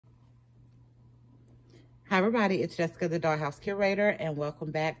Hi everybody, it's Jessica, the Dollhouse Curator, and welcome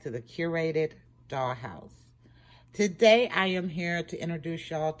back to the Curated Dollhouse. Today I am here to introduce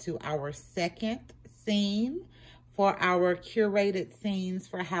y'all to our second scene for our curated scenes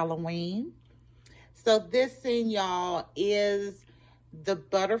for Halloween. So this scene, y'all, is the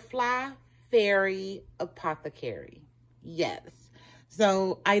Butterfly Fairy Apothecary. Yes.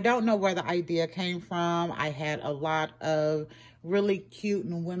 So I don't know where the idea came from. I had a lot of really cute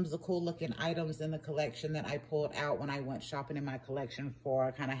and whimsical looking items in the collection that I pulled out when I went shopping in my collection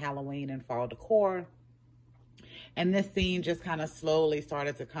for kind of Halloween and fall decor. And this scene just kind of slowly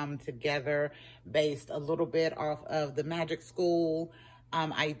started to come together based a little bit off of the magic school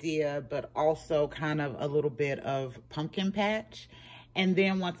idea, but also kind of a little bit of pumpkin patch. And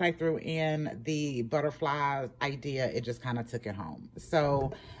then once I threw in the butterfly idea, it just kind of took it home.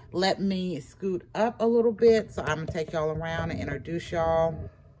 So let me scoot up a little bit. So I'm gonna take y'all around and introduce y'all.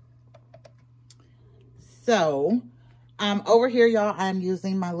 So over here, y'all, I'm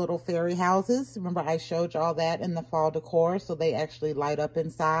using my little fairy houses. Remember I showed y'all that in the fall decor. So they actually light up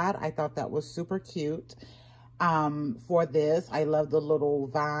inside. I thought that was super cute. For this, I love the little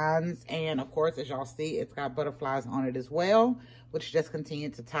vines, and of course, as y'all see, it's got butterflies on it as well, which just continue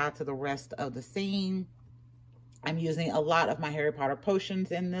to tie to the rest of the scene. I'm using a lot of my Harry Potter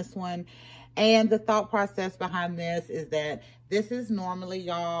potions in this one, and the thought process behind this is that this is normally,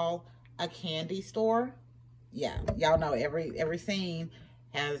 y'all, a candy store. Yeah, y'all know every scene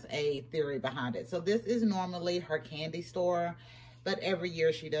has a theory behind it. So this is normally her candy store. But every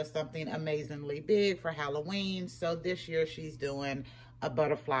year she does something amazingly big for Halloween. So this year she's doing a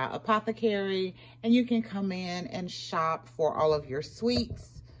butterfly apothecary. And you can come in and shop for all of your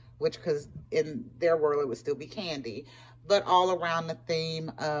sweets, which, because in their world it would still be candy. But all around the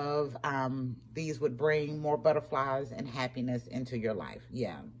theme of these would bring more butterflies and happiness into your life.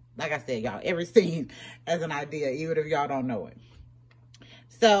 Yeah, like I said, y'all, every scene has an idea, even if y'all don't know it.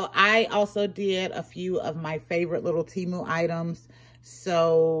 So I also did a few of my favorite little Temu items.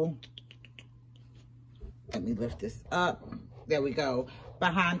 So let me lift this up. There we go.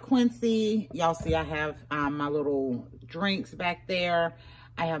 Behind Quincy, y'all see I have my little drinks back there.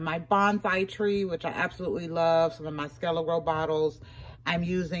 I have my bonsai tree, which I absolutely love. Some of my Skelligro bottles. I'm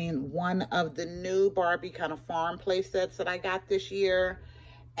using one of the new Barbie kind of farm play sets that I got this year.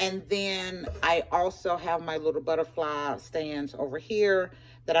 And then I also have my little butterfly stands over here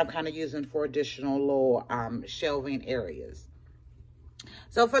that I'm kind of using for additional little shelving areas.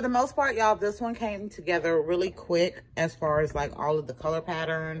 So for the most part, y'all, this one came together really quick as far as like all of the color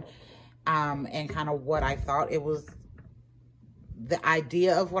pattern and kind of what I thought it was, the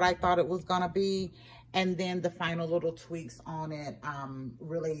idea of what I thought it was gonna be. And then the final little tweaks on it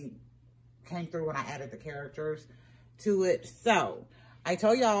really came through when I added the characters to it. So I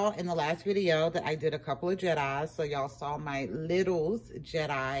told y'all in the last video that I did a couple of Jedis. So y'all saw my Littles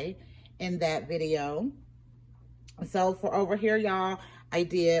Jedi in that video. So for over here, y'all, I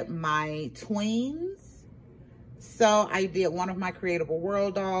did my tweens. So I did one of my Creatable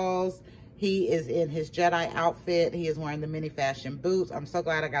World dolls. He is in his Jedi outfit. He is wearing the mini fashion boots. I'm so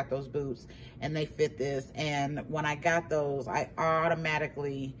glad I got those boots and they fit this. And when I got those, I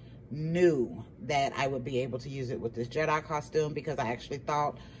automatically knew that I would be able to use it with this Jedi costume, because I actually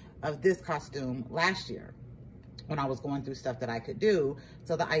thought of this costume last year when I was going through stuff that I could do.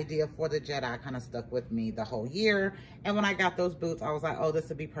 So the idea for the Jedi kind of stuck with me the whole year. And when I got those boots, I was like, oh, this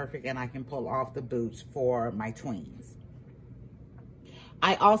would be perfect. And I can pull off the boots for my tweens.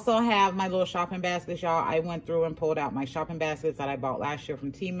 I also have my little shopping baskets, y'all. I went through and pulled out my shopping baskets that I bought last year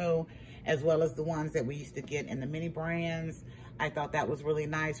from Temu, as well as the ones that we used to get in the mini brands. I thought that was really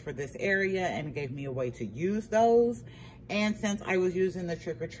nice for this area, and it gave me a way to use those. And since I was using the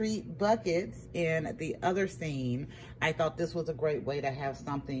trick-or-treat buckets in the other scene, I thought this was a great way to have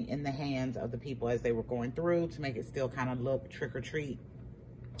something in the hands of the people as they were going through to make it still kind of look trick-or-treat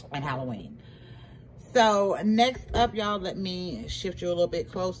and Halloween. So next up, y'all, let me shift you a little bit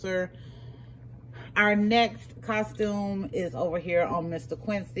closer. Our next costume is over here on Mr.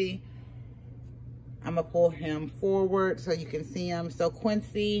 Quincy. I'm gonna pull him forward so you can see him. So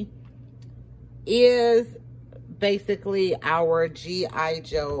Quincy is basically our G.I.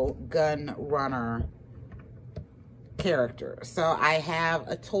 Joe gun runner character. So I have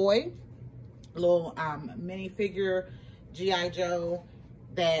a toy, little mini figure G.I. Joe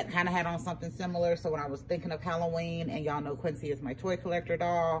that kind of had on something similar. So when I was thinking of Halloween, and y'all know Quincy is my toy collector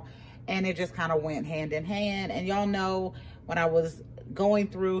doll, and it just kind of went hand in hand. And y'all know when I was going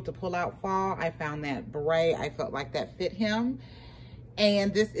through to pull out fall, I found that beret. I felt like that fit him.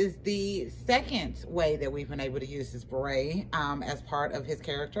 And this is the second way that we've been able to use this beret as part of his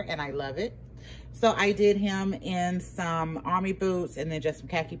character, and I love it. So I did him in some army boots and then just some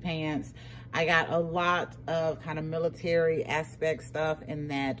khaki pants. I got a lot of kind of military aspect stuff in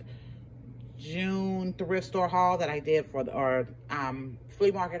that June thrift store haul that I did for the, or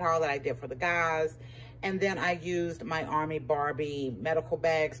flea market haul that I did for the guys. And then I used my Army Barbie medical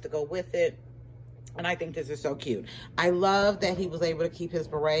bags to go with it. And I think this is so cute. I love that he was able to keep his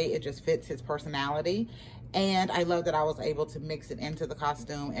beret. It just fits his personality. And I love that I was able to mix it into the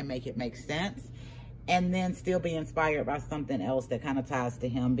costume and make it make sense. And then still be inspired by something else that kind of ties to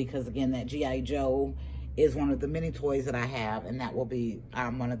him. Because again, that G.I. Joe is one of the many toys that I have. And that will be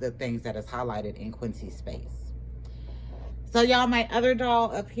one of the things that is highlighted in Quincy's space. So y'all, my other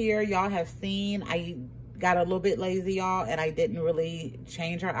doll up here, y'all have seen, I got a little bit lazy, y'all, and I didn't really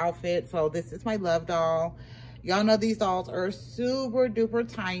change her outfit. So this is my love doll. Y'all know these dolls are super duper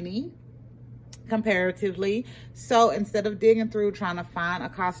tiny comparatively. So instead of digging through trying to find a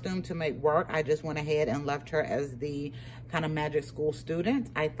costume to make work, I just went ahead and left her as the kind of magic school student.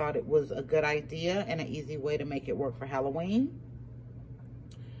 I thought it was a good idea and an easy way to make it work for Halloween.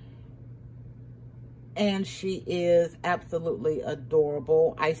 And she is absolutely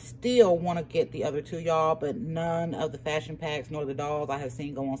adorable. I still want to get the other two, y'all, but none of the fashion packs nor the dolls I have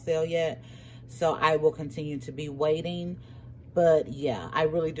seen go on sale yet. So I will continue to be waiting. But yeah, I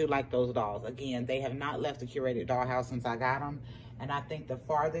really do like those dolls. Again, they have not left the curated dollhouse since I got them. And I think the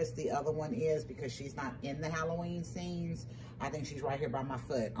farthest the other one is, because she's not in the Halloween scenes, I think she's right here by my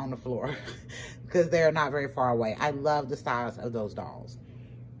foot on the floor because they're not very far away. I love the size of those dolls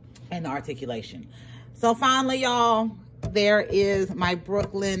and the articulation. So finally, y'all, there is my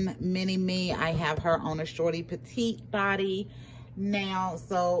Brooklyn mini me. I have her on a shorty petite body now.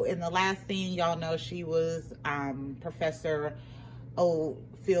 So in the last scene, y'all know she was Professor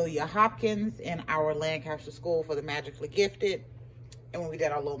Ophelia Hopkins in our Lancaster School for the Magically Gifted. And when we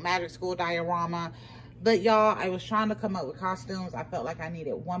did our little magic school diorama. But y'all, I was trying to come up with costumes. I felt like I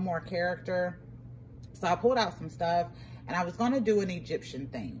needed one more character. So I pulled out some stuff and I was going to do an Egyptian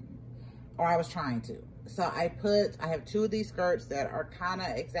theme, or I was trying to. So I have two of these skirts that are kind of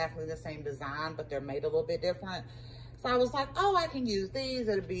exactly the same design, but they're made a little bit different. So I was like, oh, I can use these.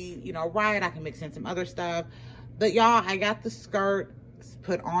 It'll be, you know, right. I can mix in some other stuff. But y'all, I got the skirt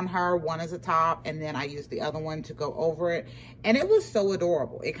put on her, one as a top, and then I used the other one to go over it. And it was so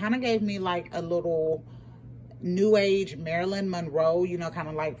adorable. It kind of gave me like a little new age Marilyn Monroe, you know, kind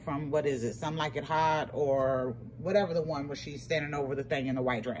of like from, what is it? Some Like It Hot, or whatever the one where she's standing over the thing in the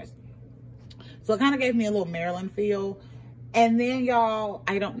white dress. So it kind of gave me a little Marilyn feel. And then y'all,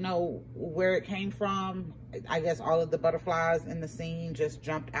 I don't know where it came from. I guess all of the butterflies in the scene just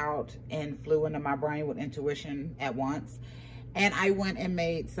jumped out and flew into my brain with intuition at once. And I went and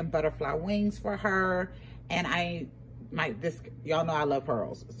made some butterfly wings for her. And y'all know I love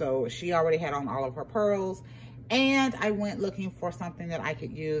pearls. So she already had on all of her pearls. And I went looking for something that I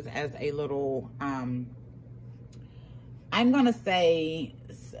could use as a little, I'm going to say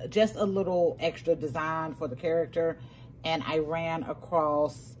just a little extra design for the character. And I ran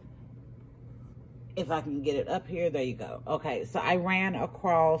across, if I can get it up here, there you go. Okay, so I ran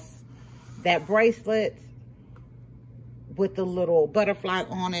across that bracelet with the little butterfly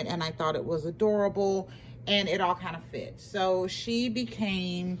on it, and I thought it was adorable, and it all kind of fit. So she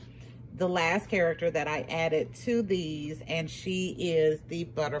became the last character that I added to these, and she is the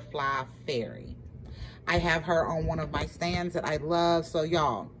butterfly fairy. I have her on one of my stands that I love. So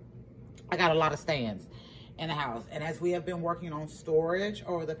y'all, I got a lot of stands in the house, and as we have been working on storage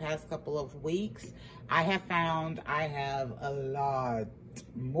over the past couple of weeks, I have found I have a lot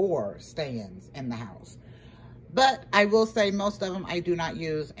more stands in the house. But I will say most of them I do not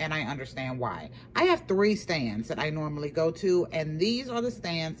use, and I understand why. I have 3 stands that I normally go to, and these are the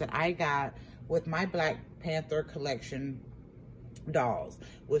stands that I got with my Black Panther collection dolls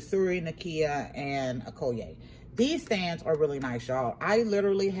with Suri, Nakia, and Okoye. These stands are really nice, y'all. I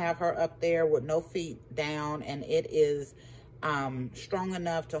literally have her up there with no feet down, and it is strong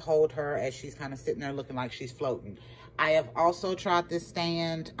enough to hold her as she's kind of sitting there looking like she's floating. I have also tried this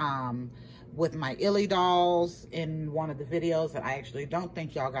stand with my u.vdolls in one of the videos that I actually don't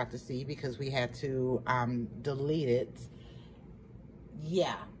think y'all got to see because we had to delete it.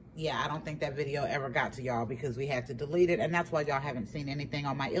 Yeah, I don't think that video ever got to y'all because we had to delete it, and that's why y'all haven't seen anything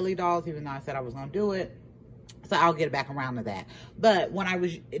on my u.vdolls, even though I said I was gonna do it. So I'll get back around to that. But when I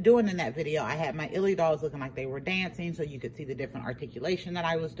was doing in that video, I had my u.vdolls looking like they were dancing, so you could see the different articulation that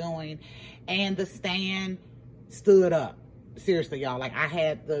I was doing, and the stand stood up. Seriously, y'all, like I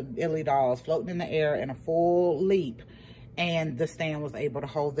had the u.vdolls floating in the air in a full leap, and the stand was able to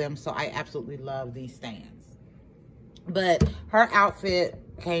hold them. So I absolutely love these stands. But her outfit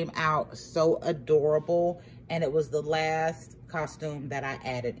came out so adorable, and it was the last costume that I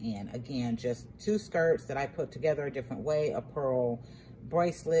added in. Again, just 2 skirts that I put together a different way, a pearl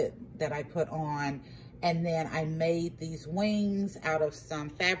bracelet that I put on, and then I made these wings out of some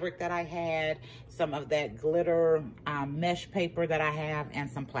fabric that I had, some of that glitter mesh paper that I have, and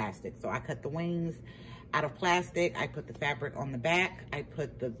some plastic. So I cut the wings out of plastic. I put the fabric on the back. I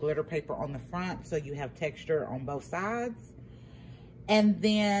put the glitter paper on the front, so you have texture on both sides. And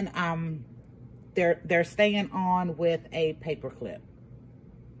then they're staying on with a paper clip.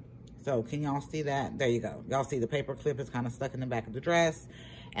 So can y'all see that? There you go. Y'all see the paper clip is kind of stuck in the back of the dress,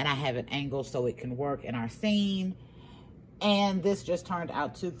 and I have it angled so it can work in our scene. And this just turned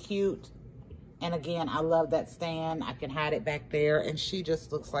out too cute. And again, I love that stand. I can hide it back there, and she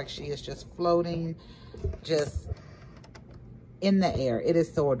just looks like she is just floating just in the air. It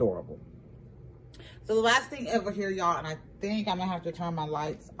is so adorable. So the last thing over here, y'all, and I think I'm gonna have to turn my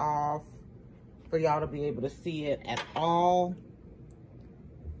lights off for y'all to be able to see it at all.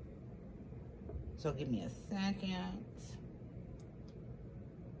 So give me a second.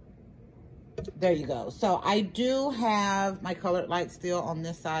 There you go. So I do have my colored lights still on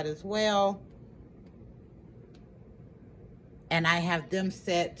this side as well. And I have them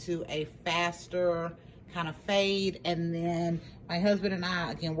set to a faster kind of fade. And then my husband and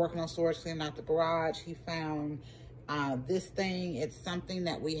I, again, working on storage, cleaning out the garage, he found this thing. It's something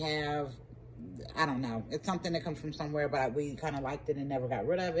that we have, I don't know. It's something that comes from somewhere, but we kind of liked it and never got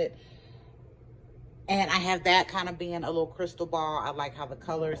rid of it. And I have that kind of being a little crystal ball. I like how the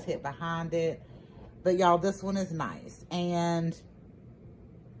colors hit behind it. But y'all, this one is nice. And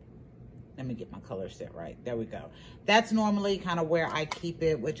let me get my color set right. There we go. That's normally kind of where I keep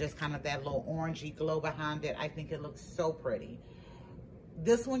it, with just kind of that little orangey glow behind it. I think it looks so pretty.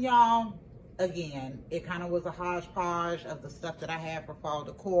 This one, y'all, again, it kind of was a hodgepodge of the stuff that I had for fall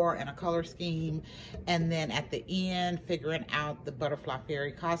decor and a color scheme. And then at the end, figuring out the butterfly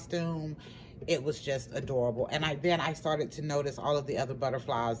fairy costume. It was just adorable. And then I started to notice all of the other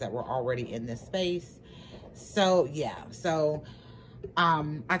butterflies that were already in this space. So yeah, so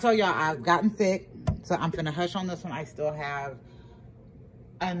I told y'all I've gotten sick, so I'm gonna hush on this one. I still have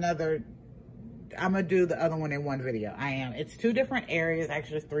another, I'm gonna do the other one in one video. It's 2 different areas,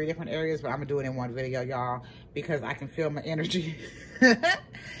 actually it's 3 different areas, but I'm gonna do it in one video, y'all, because I can feel my energy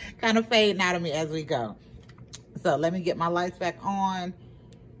kind of fading out of me as we go. So let me get my lights back on,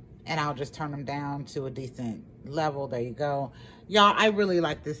 and I'll just turn them down to a decent level. There you go. Y'all, I really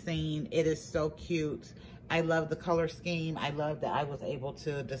like this scene. It is so cute. I love the color scheme. I love that I was able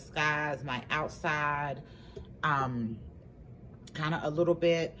to disguise my outside kind of a little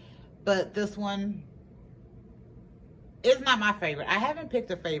bit. But this one is not my favorite. I haven't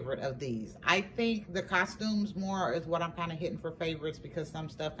picked a favorite of these. I think the costumes more is what I'm kind of hitting for favorites, because some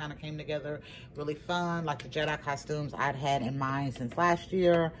stuff kind of came together really fun, like the Jedi costumes I'd had in mind since last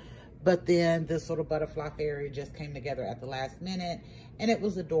year. But then this little butterfly fairy just came together at the last minute, and it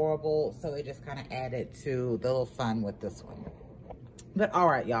was adorable. So it just kind of added to the little fun with this one. But all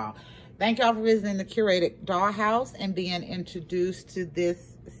right, y'all. Thank y'all for visiting the curated dollhouse and being introduced to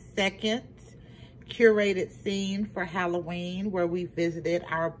this second curated scene for Halloween, where we visited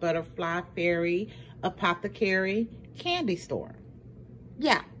our butterfly fairy apothecary candy store.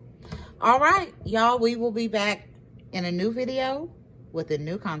 Yeah. All right, y'all. We will be back in a new video with a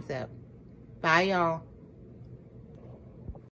new concept. Bye, y'all.